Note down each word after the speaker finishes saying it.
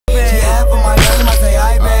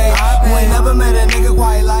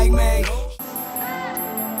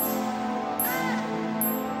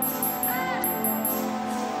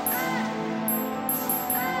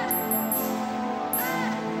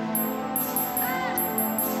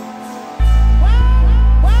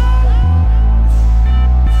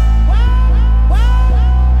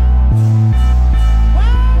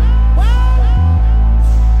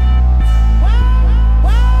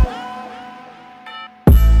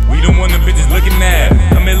looking at.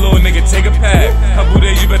 Come here, little nigga, take a pack. Couple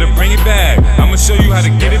days, you better bring it back. I'ma show you how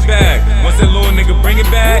to get it back. Once that little nigga bring it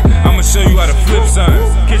back, I'ma show you how to flip, son.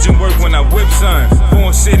 Kitchen work when I whip, son.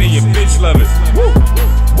 Foreign city, your bitch lovers. Woo,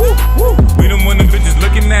 woo, woo. We them one them bitches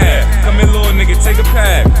looking at. Come here, little nigga, take a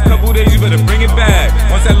pack. Couple days, you better bring it back.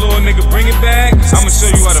 Once that little nigga bring it back, I'ma show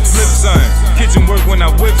you how to flip, son. Kitchen work when I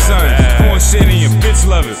whip, son. Foreign city, your bitch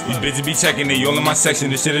lovers. These bitches be checking, they all in my section.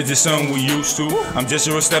 This shit is just something we used to. I'm just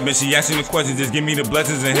a real steppin', she asking the questions, just give me the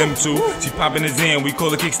blessings and him too. She popping his in, we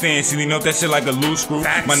call it kickstand. She lean up that shit like a loose screw.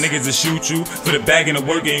 My niggas will shoot you for the bag and the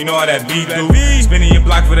work, and you know how that beat do. Spinning your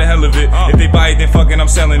block for the hell of it. If they buy it, then fucking I'm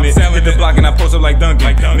selling it. Hit the block and I post up like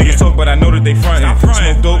Duncan. Niggas talk, but I know that they frontin'.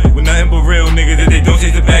 Smoke dope with nothing but real niggas. If they don't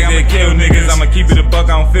chase the bag, they kill niggas. I'ma keep it a buck,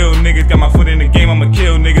 I don't feel niggas. Got my foot in the game, I'ma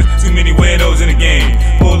kill niggas. Too many weirdos in the game.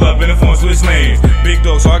 Pull up in the phone, switch lanes. Big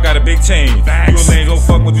dog, so I got a big chain. You a lane, don't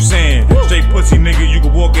fuck what you saying. Straight pussy nigga, you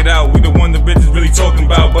can walk it out. We the one the bitches really talking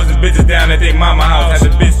about. Bustin' bitches down at they mama house.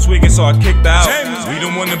 Had the bitch tweaking, so I kicked her out. We the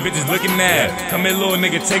one the bitches looking at. Come here, little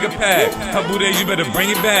nigga, take a pack. Couple days, you better bring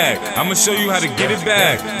it back. I'ma show you how to get it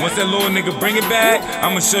back. Once that little nigga bring it back,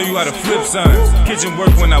 I'ma show you how to flip, son. Kitchen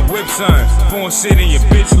work when I whip, son. Foreign city, your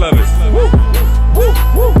bitch lovers. Woo, woo,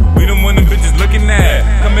 woo. We them one them bitches looking at.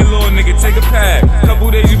 Come here, little nigga, take a pack.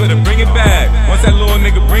 Couple days, you better bring it back. Once that little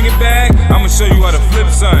nigga bring it back, I'ma show you how to flip,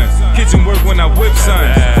 son. Kitchen work when I whip, son.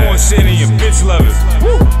 Foreign city, your bitch lovers.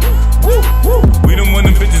 Woo, woo, woo. We them one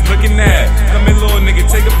them bitches looking at. Come here, little nigga,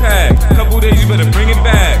 take a pack. Couple days, you better bring it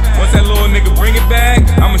back. Once that little nigga bring it back,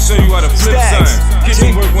 I'ma show you how to flip, son.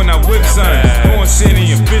 Kitchen work when I whip, son. Foreign city,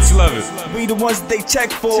 your bitch lovers. We the ones that they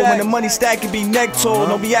check for. When the money stack, it be neck tall.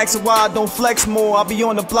 Don't be asking why I don't flex more. I be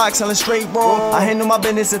on the block selling straight raw. I handle my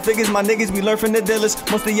business and figures. My niggas, we learn from the dealers.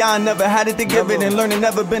 Most of y'all never had it to give it, and learning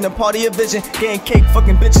never been a part of your vision. Getting cake,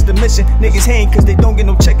 fucking bitches the mission. Niggas hating cause they don't get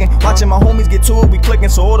no chicken. Watching my homies get to it, we clicking.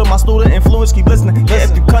 So all of my student influence keep listening. Yeah,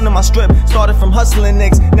 if you come to my strip, started from hustling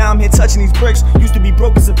nicks. Now I'm here touching these bricks. Used to be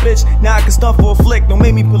broke as a bitch, now I can stunt for a flick. Don't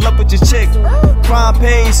make me pull up with your chick. Crime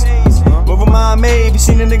pays, over my made. You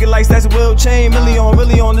seen a nigga like that's a real chain. Million,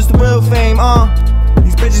 really on, this the real fame,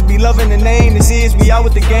 These bitches be loving the name. This is, we out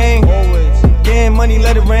with the gang. Getting money,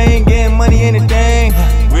 let it rain. Getting money, ain't a thing.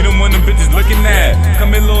 We them one them bitches looking at.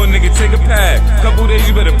 Come here, little nigga, take a pack. Couple days,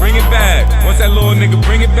 you better bring it back. Once that little nigga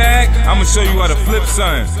bring it back, I'ma show you how to flip,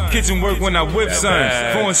 son. Kitchen work when I whip,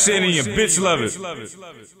 son. Foreign shit and your bitch lovers.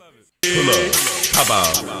 Pull up, pop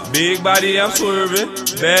out. Big body, I'm swerving.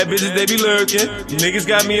 Bad bitches, they be lurking. Niggas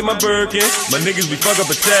got me in my Birkin. My niggas be fuck up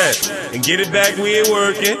a tat and get it back, we ain't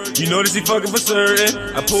working. You know this he fucking for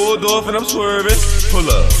certain. I pulled off and I'm swerving. Pull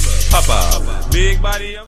up, pop out. Big body,